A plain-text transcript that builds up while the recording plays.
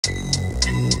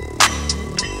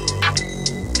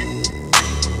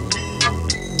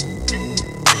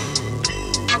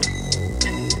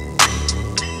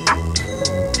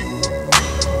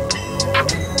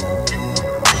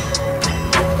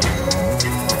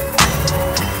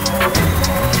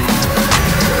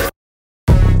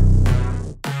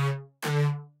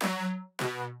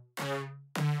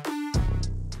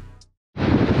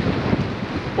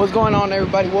What's going on,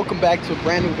 everybody? Welcome back to a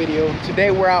brand new video.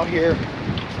 Today we're out here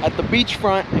at the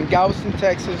beachfront in Galveston,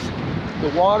 Texas. The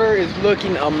water is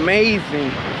looking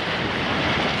amazing.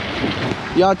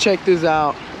 Y'all check this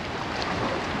out.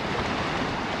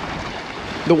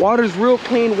 The water's real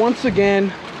clean once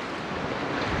again.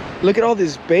 Look at all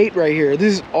this bait right here.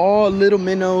 This is all little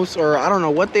minnows, or I don't know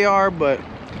what they are, but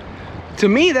to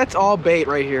me that's all bait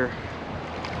right here.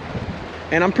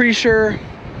 And I'm pretty sure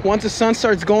once the sun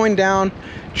starts going down,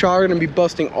 trout are gonna be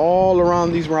busting all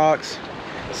around these rocks.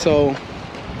 So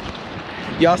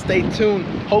y'all stay tuned.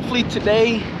 Hopefully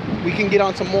today we can get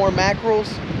on some more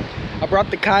mackerels. I brought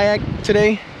the kayak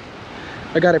today.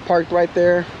 I got it parked right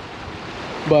there.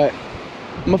 But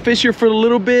I'm gonna fish here for a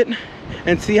little bit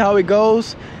and see how it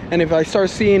goes. And if I start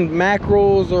seeing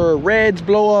mackerels or reds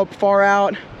blow up far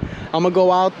out, I'm gonna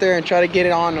go out there and try to get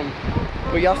it on them.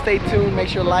 But y'all stay tuned. Make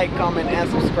sure to like, comment,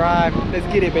 and subscribe. Let's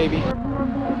get it, baby.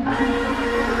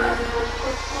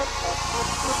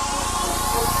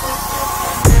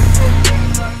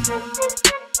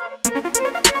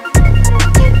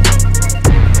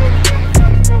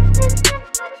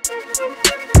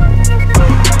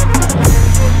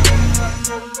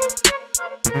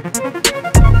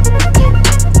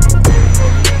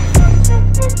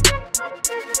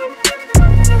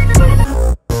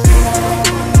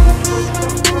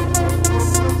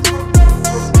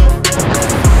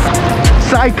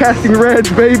 Side casting reds,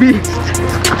 baby.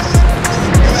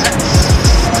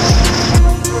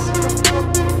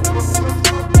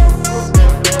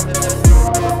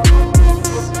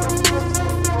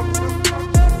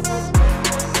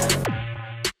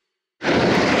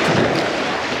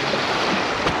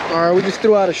 All right, we just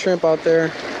threw out a shrimp out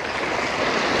there.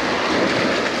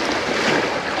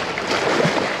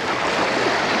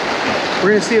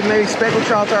 We're gonna see if maybe speckled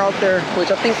trouts are out there,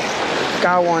 which I think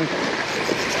got one.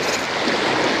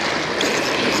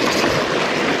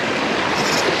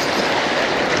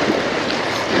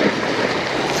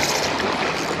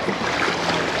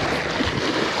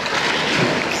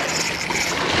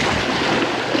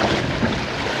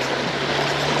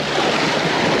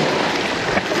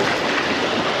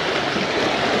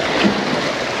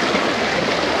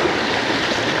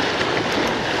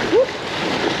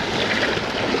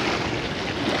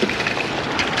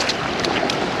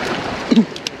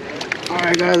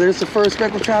 Alright guys, there's the first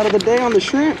speckled trout of the day on the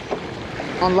shrimp.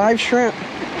 On live shrimp.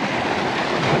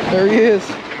 There he is.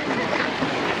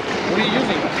 What are you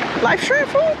using? Live shrimp,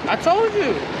 fool? I told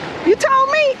you. You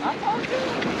told me. I told you.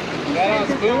 You got it on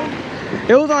a spoon?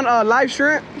 It was on live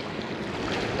shrimp.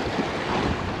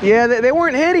 Yeah, they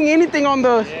weren't hitting anything on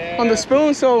the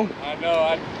spoon, so. I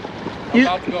know. I'm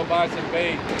about to go buy some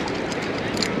bait.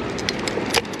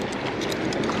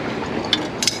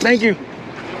 Thank you.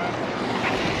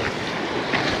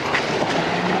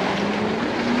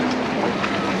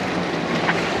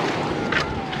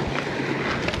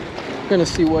 Gonna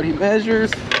see what he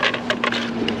measures.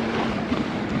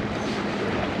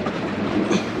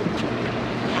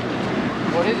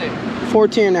 What is it?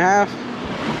 14 and a half.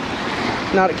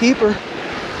 Not a keeper.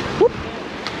 Whoop.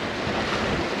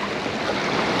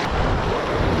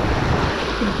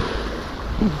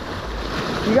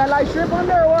 You got live shrimp on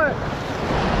there or what?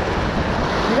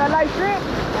 You got live shrimp?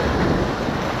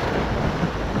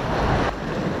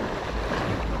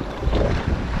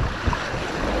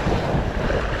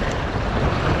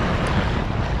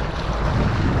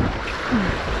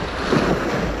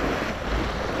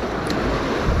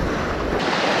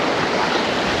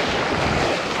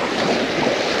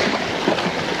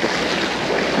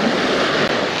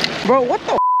 Bro, what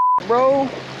the bro?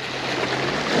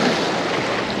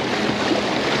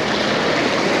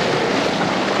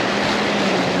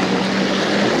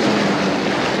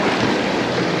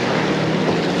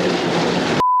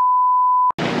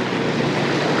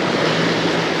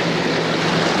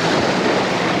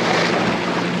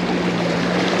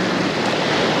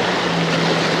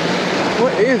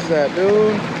 What is that,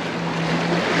 dude?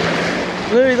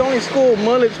 Literally the only school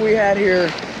mullets we had here.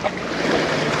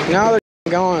 Now they're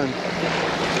gone.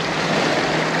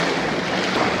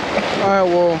 Alright,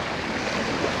 well,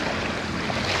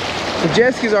 the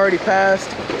jet ski's already passed.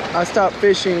 I stopped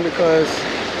fishing because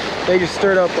they just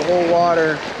stirred up the whole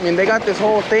water. I mean, they got this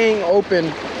whole thing open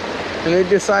and they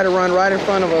decided to run right in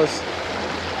front of us.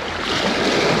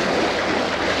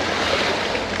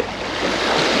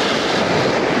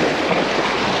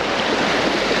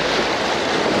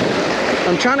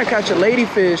 I'm trying to catch a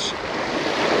ladyfish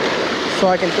so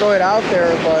I can throw it out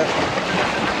there, but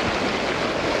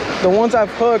the ones I've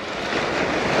hooked,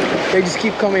 they just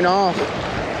keep coming off.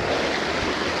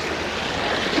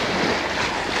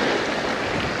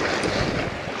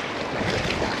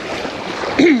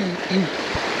 You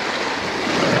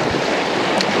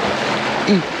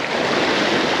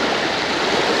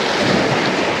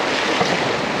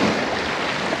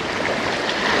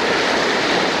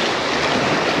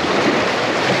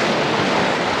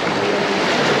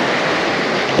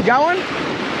got one?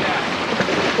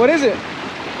 Yeah. What is it?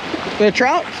 The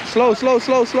trout? Slow, slow,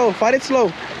 slow, slow. Fight it slow.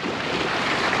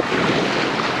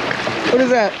 What is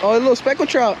that? Oh, a little speckled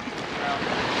trout.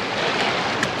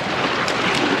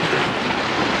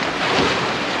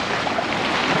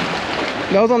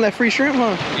 That was on that free shrimp,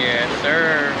 huh? Yes,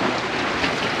 sir.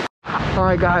 All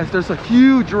right, guys, there's a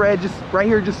huge red just right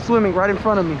here, just swimming right in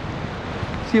front of me.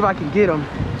 See if I can get him.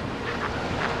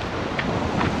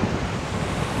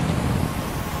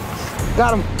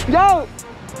 Got him. Yo!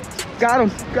 Got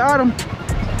him. Got him.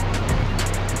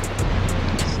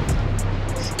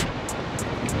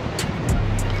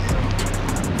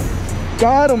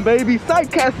 Got him, baby. Sight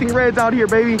casting reds out here,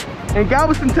 baby. In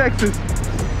Galveston, Texas.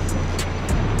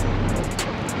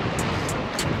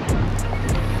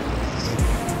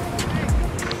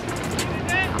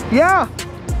 Yeah.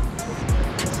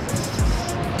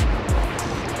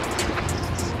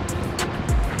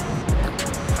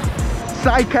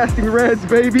 Side casting reds,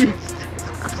 baby. Is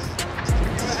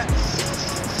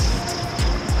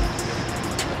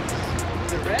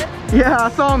it red? Yeah, I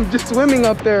saw him just swimming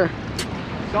up there.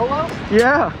 Solo?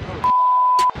 Yeah.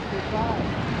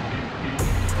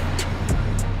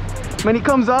 When he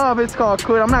comes off, it's called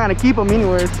quit. I'm not gonna keep him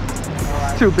anyways.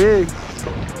 It's too big.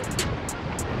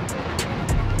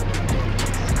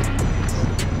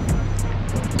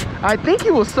 I think he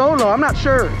was solo, I'm not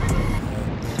sure.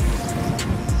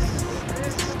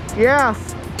 Yeah.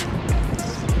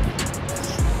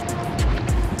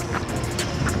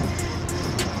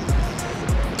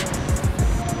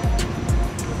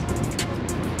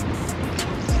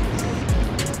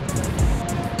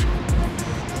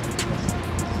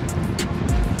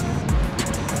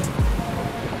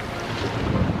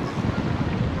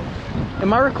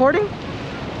 Am I recording?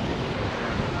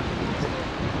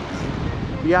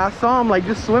 Yeah, I saw him like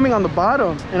just swimming on the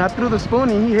bottom and I threw the spoon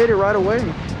and he hit it right away.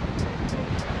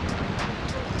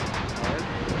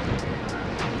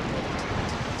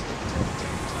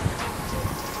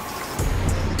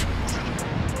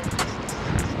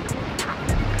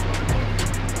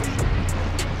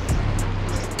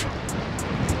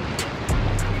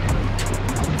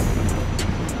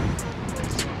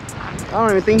 I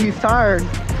don't even think he's tired.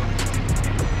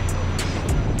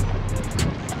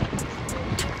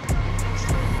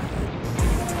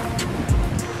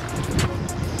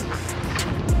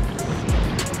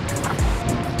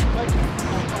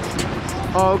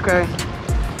 Oh, okay.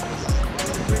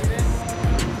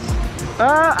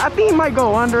 I think he might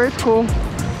go under. It's cool.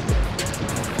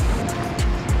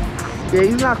 Yeah,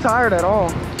 he's not tired at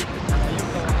all.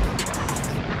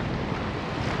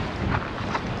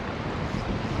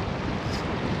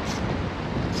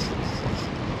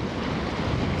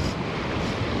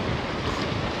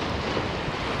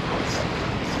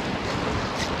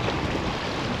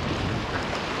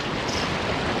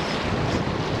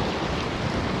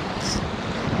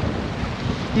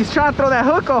 He's trying to throw that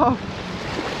hook off.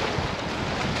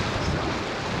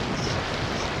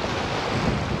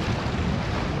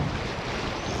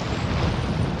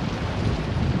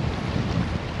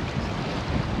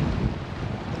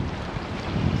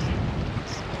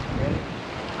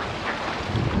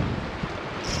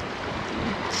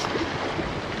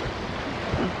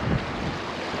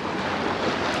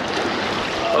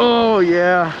 Oh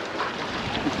yeah.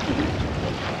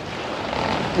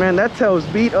 Man, that tail's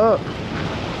beat up.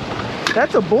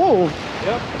 That's a bull.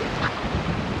 Yep.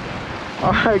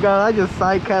 All right, guys, I just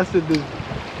side casted this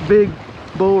big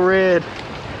bull red.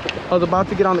 I was about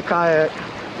to get on the kayak.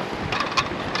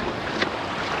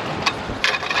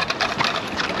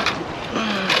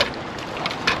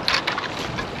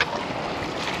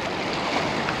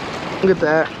 Look at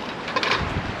that.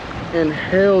 And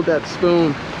held that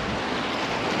spoon.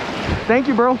 Thank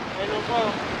you, bro. Hey, no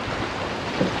problem.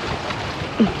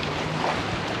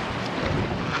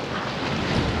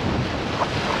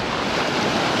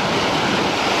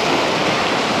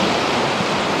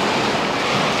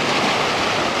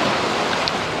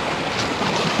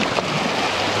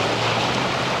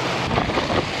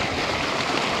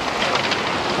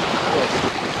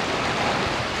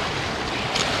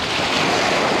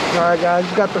 All right, guys,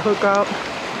 you got the hook out.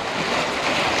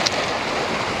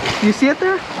 You see it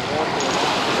there?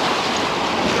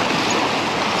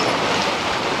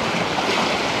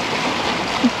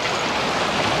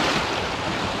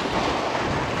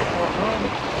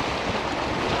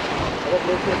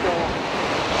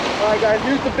 All right, guys,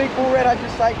 here's the big bull red I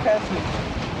just sight casted.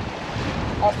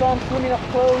 I saw him swimming up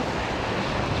close.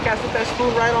 Casted that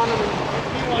spoon right on him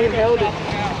and he held it.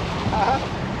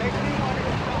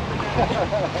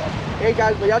 Hey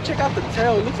guys, but y'all check out the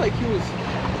tail. It looks like he was,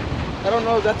 I don't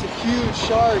know, that's a huge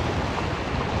shark.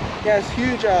 Yeah, it's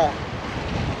huge,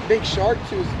 big shark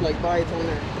tooth like bites on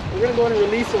there. We're gonna go ahead and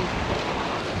release him.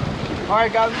 All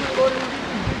right, guys, we're gonna go ahead and release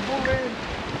this big bull in.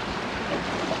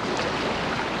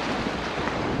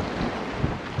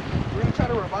 We're gonna try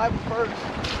to revive him first.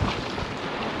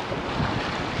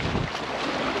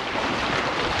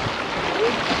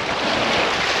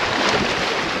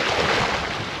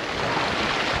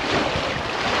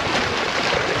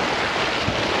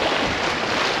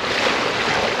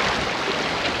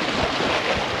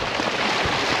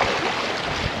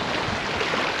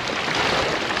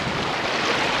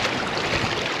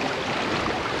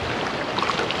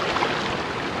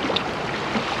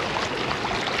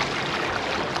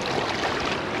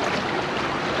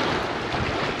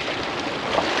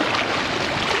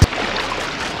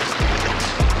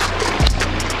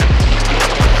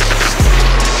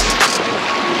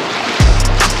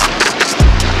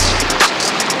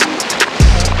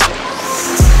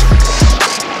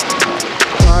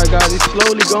 Guys, he's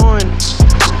slowly going,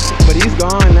 but he's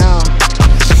gone now.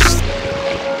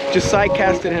 Just side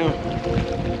casted him.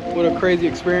 What a crazy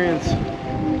experience.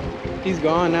 He's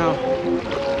gone now.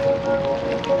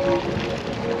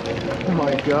 Oh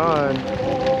my God.